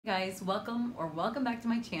Guys, welcome back to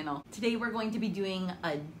my channel. Today we're going to be doing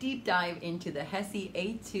a deep dive into the HESI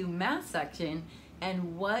A2 math section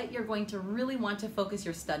and what you're going to really want to focus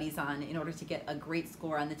your studies on in order to get a great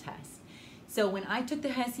score on the test. So when I took the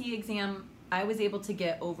HESI exam, I was able to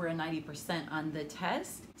get over a 90% on the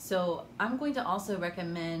test. So I'm going to also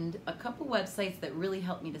recommend a couple websites that really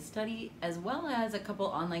helped me to study, as well as a couple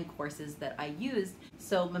online courses that I used.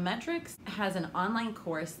 So Memetrics has an online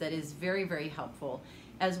course that is very, very helpful,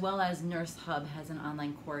 as well as Nurse Hub has an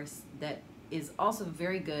online course that is also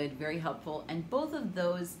very good, very helpful. And both of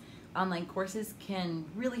those online courses can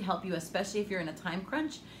really help you, especially if you're in a time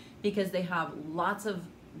crunch, because they have lots of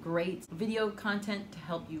great video content to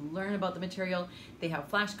help you learn about the material. They have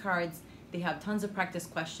flashcards, they have tons of practice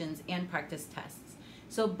questions and practice tests.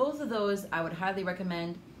 So both of those I would highly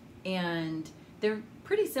recommend, and they're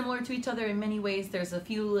pretty similar to each other in many ways. There's a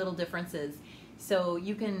few little differences. So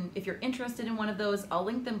you can, if you're interested in one of those, I'll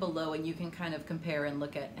link them below and you can kind of compare and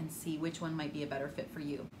look at and see which one might be a better fit for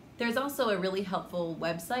you. There's also a really helpful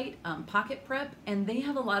website, Pocket Prep, and they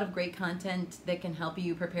have a lot of great content that can help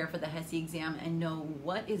you prepare for the HESI exam and know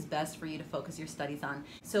what is best for you to focus your studies on.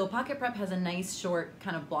 So Pocket Prep has a nice short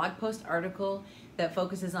kind of blog post article that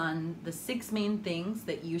focuses on the 6 main things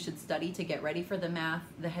that you should study to get ready for the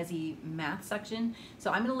HESI math section.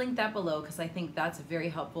 So I'm going to link that below because I think that's very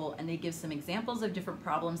helpful, and they give some examples of different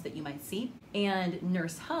problems that you might see. And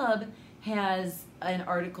Nurse Hub has an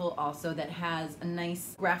article also that has a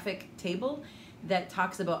nice graphic table that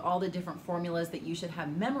talks about all the different formulas that you should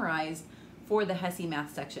have memorized for the HESI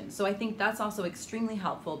math section. So I think that's also extremely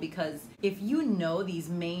helpful, because if you know these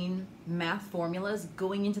main math formulas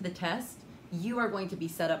going into the test, you are going to be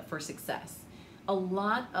set up for success. A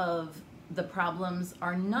lot of the problems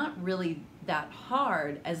are not really that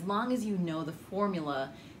hard as long as you know the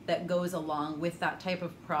formula that goes along with that type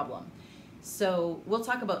of problem. So we'll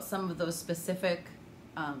talk about some of those specific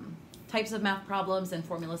types of math problems and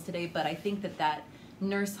formulas today, but I think that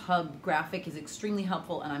Nurse Hub graphic is extremely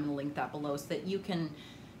helpful, and I'm going to link that below so that you can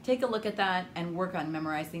take a look at that and work on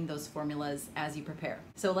memorizing those formulas as you prepare.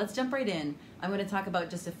 So let's jump right in. I'm going to talk about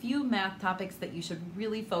just a few math topics that you should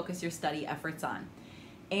really focus your study efforts on.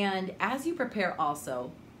 And as you prepare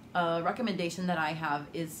also, a recommendation that I have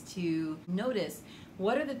is to notice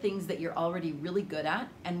what are the things that you're already really good at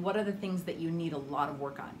and what are the things that you need a lot of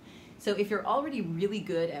work on. So if you're already really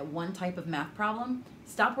good at one type of math problem,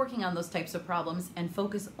 stop working on those types of problems and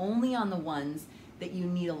focus only on the ones that you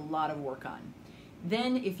need a lot of work on.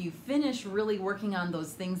 Then if you finish really working on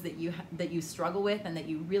those things that you struggle with and that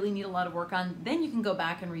you really need a lot of work on, then you can go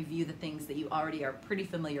back and review the things that you already are pretty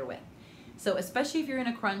familiar with. So especially if you're in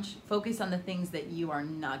a crunch, focus on the things that you are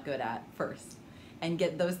not good at first and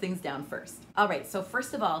get those things down first. All right, so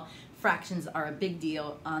first of all, fractions are a big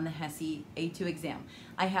deal on the HESI A2 exam.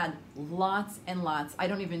 I had lots and lots, I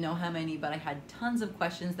don't even know how many, but I had tons of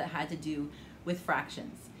questions that had to do with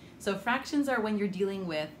fractions. So fractions are when you're dealing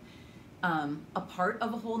with a part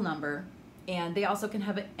of a whole number, and they also can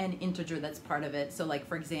have an integer that's part of it. So like,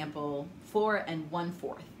 for example, 4 and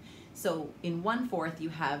 1/4. So in 1/4 you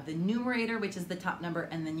have the numerator, which is the top number,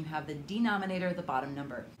 and then you have the denominator, the bottom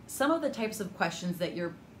number. Some of the types of questions that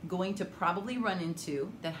you're going to probably run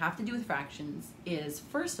into that have to do with fractions is,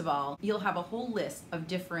 first of all, you'll have a whole list of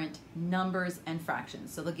different numbers and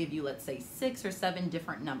fractions. So they'll give you, let's say, 6 or 7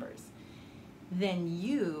 different numbers. Then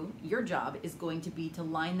your job is going to be to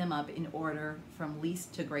line them up in order from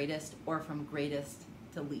least to greatest or from greatest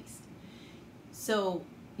to least. So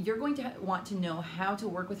you're going to want to know how to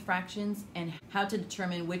work with fractions and how to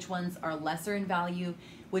determine which ones are lesser in value,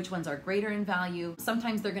 which ones are greater in value.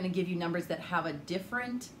 Sometimes they're going to give you numbers that have a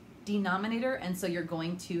different denominator, and so you're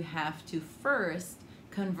going to have to first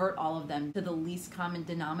convert all of them to the least common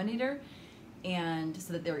denominator, and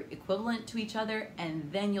so that they're equivalent to each other,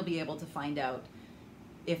 and then you'll be able to find out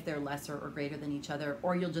if they're lesser or greater than each other,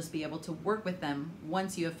 or you'll just be able to work with them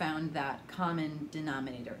once you have found that common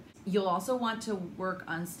denominator. You'll also want to work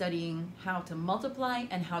on studying how to multiply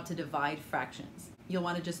and how to divide fractions. You'll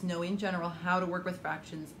want to just know in general how to work with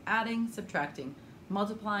fractions, adding, subtracting,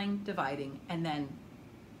 multiplying, dividing, and then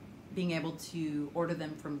being able to order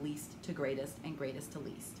them from least to greatest and greatest to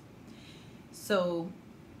least. So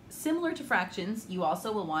similar to fractions, you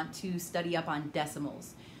also will want to study up on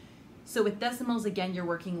decimals. So with decimals, again, you're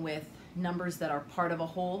working with numbers that are part of a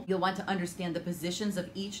whole. You'll want to understand the positions of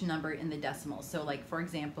each number in the decimal. So like, for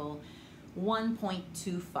example,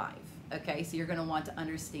 1.25. Okay, so you're going to want to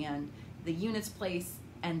understand the units place,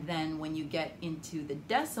 and then when you get into the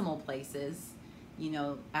decimal places, you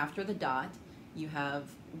know, after the dot, you have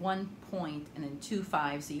 1 point and then 2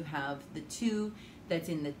 5. So you have the 2 that's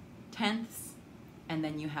in the tenths and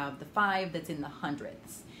then you have the 5 that's in the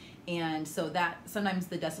hundredths. And so that sometimes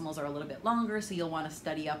the decimals are a little bit longer, so you'll want to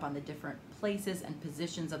study up on the different places and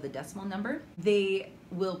positions of the decimal number. They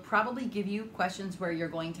will probably give you questions where you're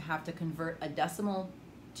going to have to convert a decimal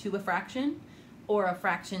to a fraction or a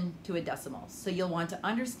fraction to a decimal. So you'll want to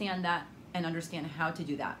understand that and understand how to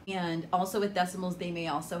do that. And also with decimals, they may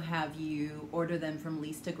also have you order them from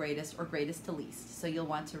least to greatest or greatest to least. So you'll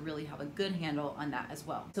want to really have a good handle on that as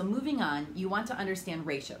well. So moving on, you want to understand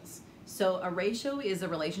ratios. So a ratio is a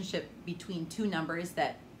relationship between two numbers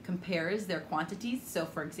that compares their quantities. So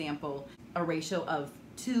for example, a ratio of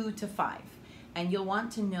 2 to 5. And you'll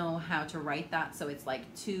want to know how to write that. So it's like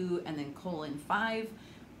 2 and then colon 5.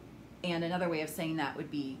 And another way of saying that would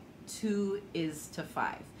be 2 is to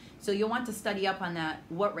 5. So you'll want to study up on that,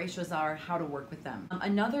 what ratios are, how to work with them.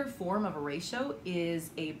 Another form of a ratio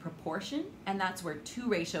is a proportion, and that's where two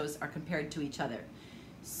ratios are compared to each other.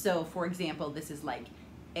 So for example, this is like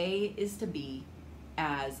A is to B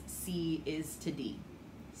as C is to D.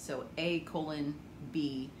 So A colon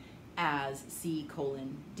B as C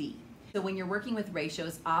colon D. So when you're working with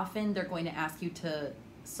ratios, often they're going to ask you to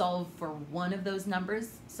solve for one of those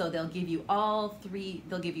numbers. So they'll give you all three,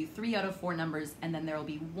 they'll give you 3 out of 4 numbers, and then there will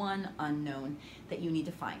be one unknown that you need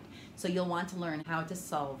to find. So you'll want to learn how to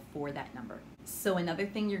solve for that number. So another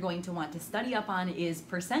thing you're going to want to study up on is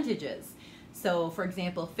percentages. So for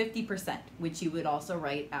example, 50%, which you would also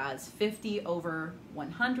write as 50 over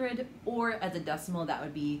 100, or as a decimal that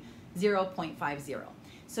would be 0.50.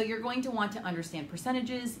 So you're going to want to understand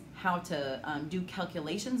percentages, how to do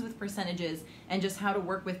calculations with percentages, and just how to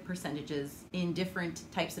work with percentages in different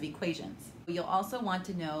types of equations. You'll also want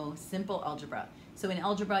to know simple algebra. So in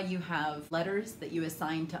algebra, you have letters that you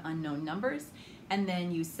assign to unknown numbers, and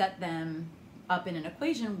then you set them up in an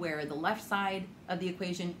equation where the left side of the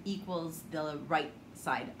equation equals the right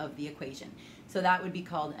side of the equation. So that would be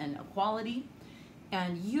called an equality,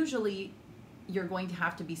 and usually you're going to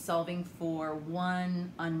have to be solving for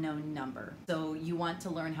one unknown number. So you want to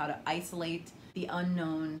learn how to isolate the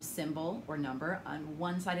unknown symbol or number on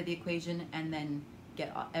one side of the equation and then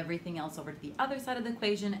get everything else over to the other side of the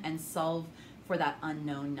equation and solve for that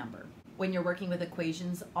unknown number. When you're working with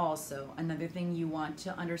equations also, another thing you want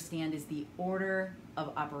to understand is the order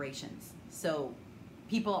of operations. So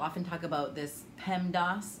people often talk about this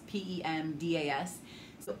PEMDAS, P-E-M-D-A-S,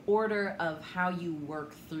 the order of how you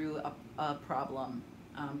work through a problem,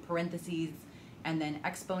 parentheses, and then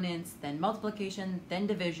exponents, then multiplication, then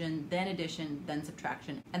division, then addition, then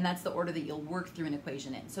subtraction. And that's the order that you'll work through an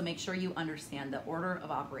equation in. So make sure you understand the order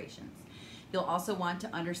of operations. You'll also want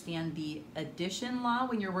to understand the addition law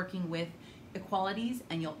when you're working with equalities,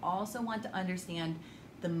 and you'll also want to understand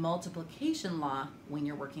the multiplication law when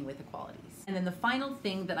you're working with equalities. And then the final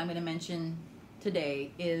thing that I'm going to mention today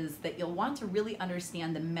is that you'll want to really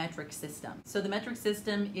understand the metric system. So the metric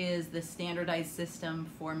system is the standardized system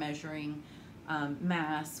for measuring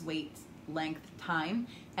mass, weight, length, time,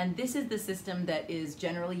 and this is the system that is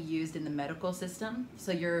generally used in the medical system.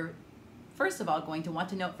 So you're first of all going to want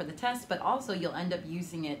to know it for the test, but also you'll end up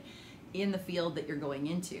using it in the field that you're going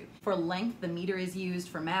into. For length, the meter is used.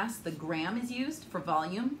 For mass, the gram is used. For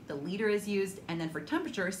volume, the liter is used. And then for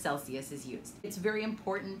temperature, Celsius is used. It's very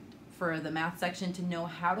important for the math section to know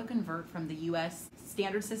how to convert from the US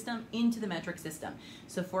standard system into the metric system.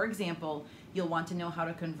 So for example, you'll want to know how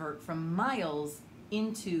to convert from miles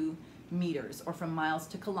into meters or from miles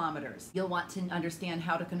to kilometers. You'll want to understand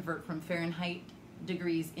how to convert from Fahrenheit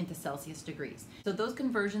degrees into Celsius degrees. So those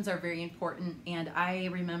conversions are very important, and I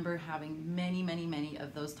remember having many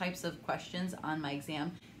of those types of questions on my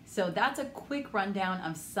exam. So that's a quick rundown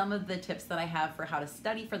of some of the tips that I have for how to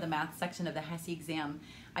study for the math section of the HESI exam.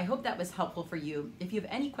 I hope that was helpful for you. If you have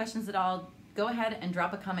any questions at all, go ahead and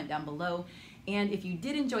drop a comment down below. And if you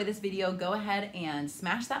did enjoy this video, go ahead and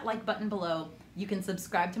smash that like button below. You can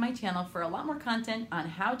subscribe to my channel for a lot more content on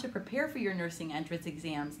how to prepare for your nursing entrance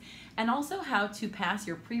exams and also how to pass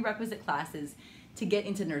your prerequisite classes to get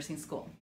into nursing school.